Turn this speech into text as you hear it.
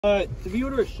Did we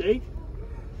order a shake?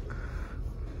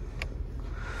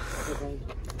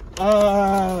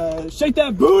 Shake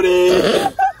that booty!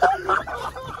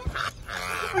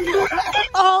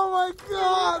 Oh my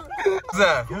god! Who's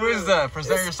that? Who is that?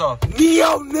 Present yourself.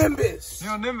 Neo Nimbus!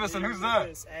 Neo Nimbus, and who's that?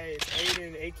 Hey, it's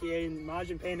Aiden, aka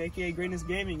Majin Pain, aka Greatness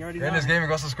Gaming. You already know. Greatness Gaming,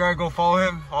 go subscribe, go follow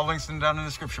him. All links down in the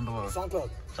description below.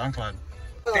 SoundCloud.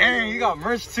 Dang, you got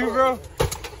merch too, bro?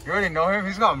 You already know him?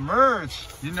 He's got merch.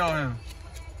 You know him.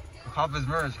 Go cop his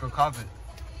merch, go cop it.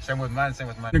 Same with mine.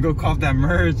 Go cop that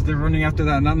merch. They're running after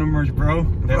that Nano merch, bro.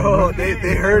 Bro, they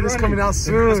heard it's coming out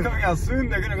soon. It's coming out soon.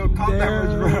 They're gonna go cop that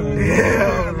merch, bro.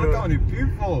 Yeah, look how many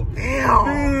people. Damn,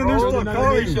 man, they're still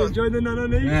coming. Join the Nano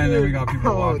Nation. Man, then we got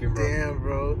people walking, bro. Damn,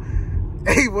 bro.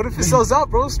 Hey, what if it sells out,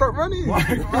 bro? Start running. Why?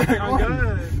 It's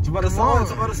about to sell out.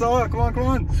 It's about to sell out. Come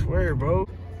on. I swear, bro.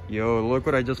 Yo, look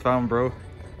what I just found, bro.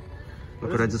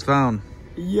 Look what I just found.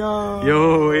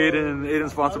 Yo, Aiden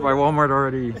sponsored by Walmart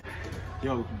already.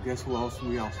 Yo, guess who else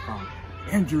we found?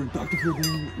 Andrew, Dr.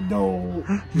 Houdini. no.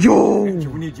 Yo! Andrew,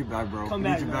 we need you back, bro. Come we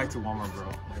back, need you bro. back to Walmart, bro.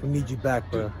 We need you back,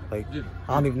 bro. Like, I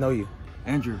don't even know you.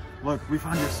 Andrew, look, we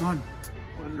found your son.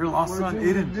 Your lost son,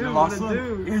 Aiden. Your lost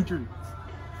son, Andrew.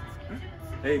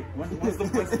 Hey, when's the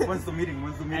meeting?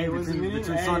 When's the meeting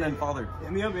between son and father?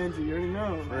 Hit me up, Andrew. You already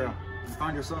know. Yeah. We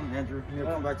found your son, Andrew. You need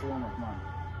to come back to Walmart. Come on.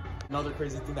 Another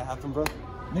crazy thing that happened, bro.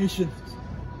 Nation.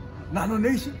 Nano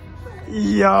Nation.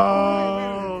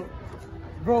 Yo.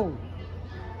 Bro,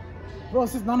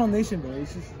 it's just Nano Nation, bro.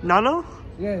 It's just... Nano?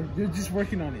 Yeah, they're just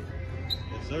working on it.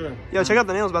 Yes, sir. Yo, check out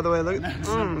the nails, by the way. Look,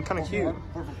 kind of cute.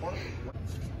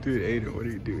 Dude, Aiden, what are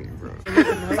you doing, bro?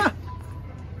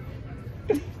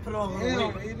 Put on a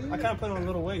little weight. I kind of put on a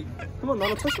little weight. Come on,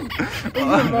 Nano, touch him. Bro,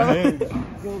 you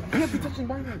have to touch your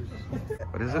bangers.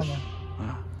 What is this?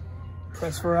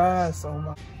 Press for us. Oh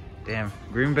my. Damn,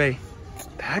 Green Bay.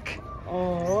 Pack?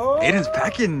 Oh. Aiden's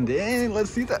packing. Dang, let's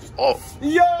see that. Oh,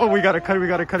 Yo. oh, we gotta cut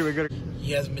it.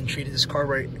 He hasn't been treating his car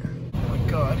right. Oh my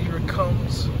god, here it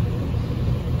comes.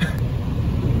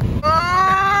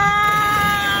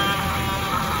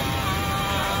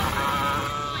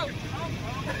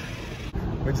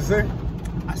 What'd you say?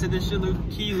 I said this shit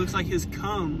looks like his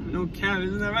cum. No cap,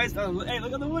 isn't that right? Hey,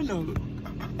 look out the window.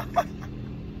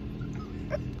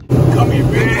 Come here,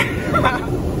 bitch.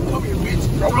 Come here, bitch.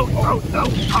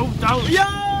 Yeah!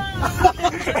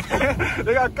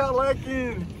 They got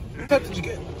collecting. What did you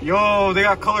get? Yo, they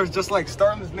got colors just like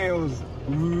Starman's nails.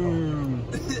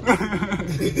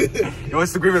 Yo,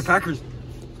 it's the Green Bay Packers.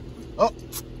 Oh,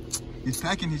 he's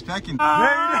packing.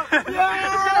 Yeah!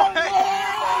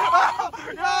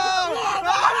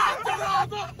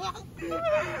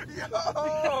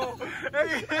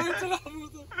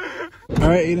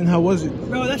 Alright, Aiden, how was it?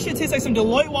 Bro, that shit tastes like some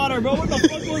Deloitte water, bro. What the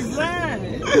fuck was that?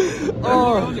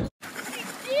 Oh. We're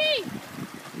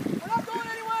not going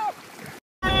anywhere.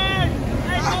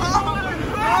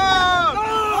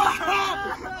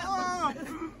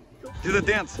 Do the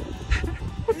dance.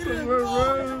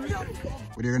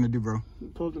 What are you gonna do, bro?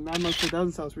 Pull up the Mad Monk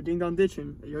 2000's house. We're ding dong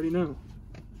ditching. You already know.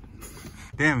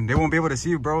 Damn, they won't be able to see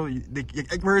you, bro.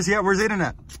 Where is he at? Where's Aiden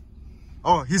at?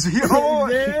 Oh, he's here. Oh,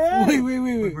 Yeah.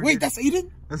 Wait, that's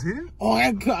Aiden? That's Aiden? Oh,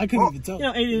 I couldn't even tell. You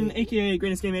know, Aiden, aka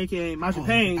Greatest Game, aka Majin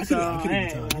Pain. I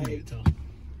couldn't even tell.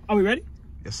 Are we ready?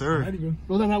 Yes, sir. Ready, bro.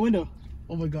 Roll down that window.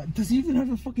 Oh my god, does he even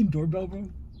have a fucking doorbell, bro?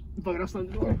 Fuck it, I'll slam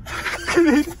the door.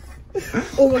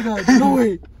 Oh my god, no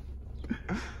way.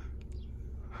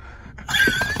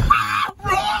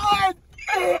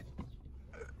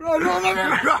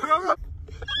 Run!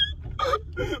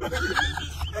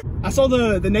 I saw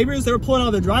the neighbors, they were pulling out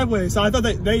of the driveway, so I thought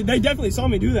that they definitely saw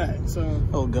me do that. So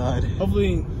Oh god.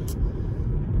 hopefully,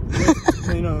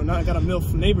 you know, not got a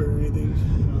MILF neighbor or anything.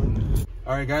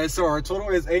 All right, guys. So our total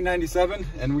is $8.97,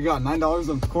 and we got $9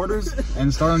 of quarters.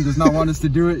 And Stardom does not want us to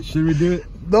do it. Should we do it?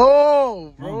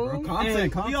 No, bro. Hey,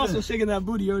 Content. we also shaking that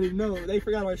booty. You already know. They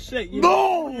forgot our shit. You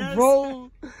No, know? Yes.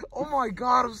 bro. Oh my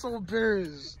god, I'm so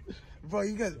embarrassed. Bro,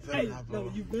 you guys better Hey, not, bro.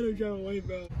 no, you better drive away,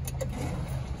 bro.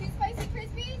 2 spicy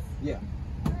Crispies? Yeah.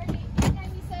 Alrighty,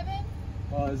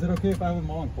 $8.97? Is it okay if I have them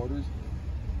all in quarters?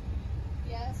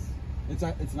 Yes. It's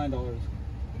 $9.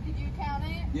 Did you count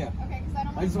it? Yeah. Okay, because I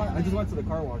don't I just count went to the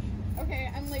car wash. it. Okay,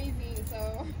 I'm lazy,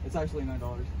 so. It's actually $9.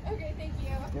 Okay, thank you.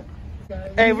 Yeah.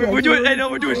 Hey, we're doing. Hey, no,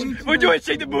 we're doing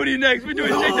shake the booty next. We're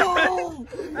doing shake the.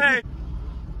 Hey.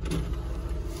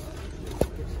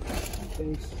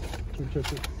 Thanks. Did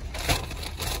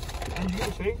you get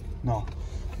a shake? No.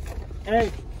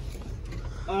 Hey.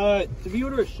 Did we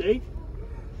order a shake?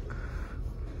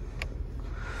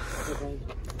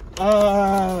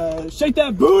 Shake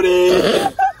that booty!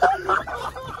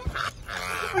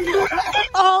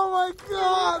 Oh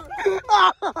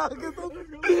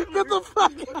Get the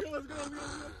fuck out. Let's go.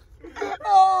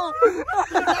 Oh.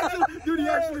 Dude, he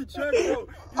actually checked, bro.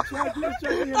 He was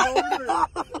checking him over.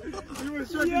 He was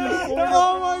checking his phone.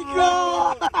 Oh my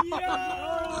god.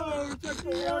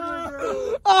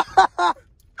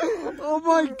 Oh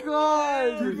my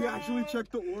god. Dude, he actually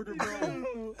checked the order, bro.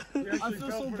 I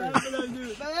feel so bad for that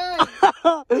dude.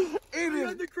 Hey, we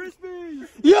got the Crispies.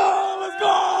 Yo, let's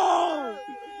go.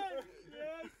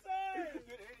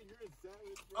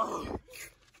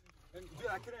 And dude,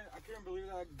 I couldn't believe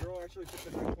that girl actually took the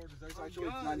 $9. That's actually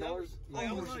 $9.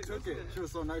 Oh, she took it. She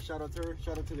was so nice. Shout out to her.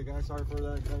 Shout out to the guy. Sorry for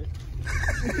that guy.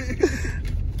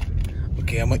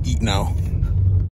 Okay, I'm gonna eat now.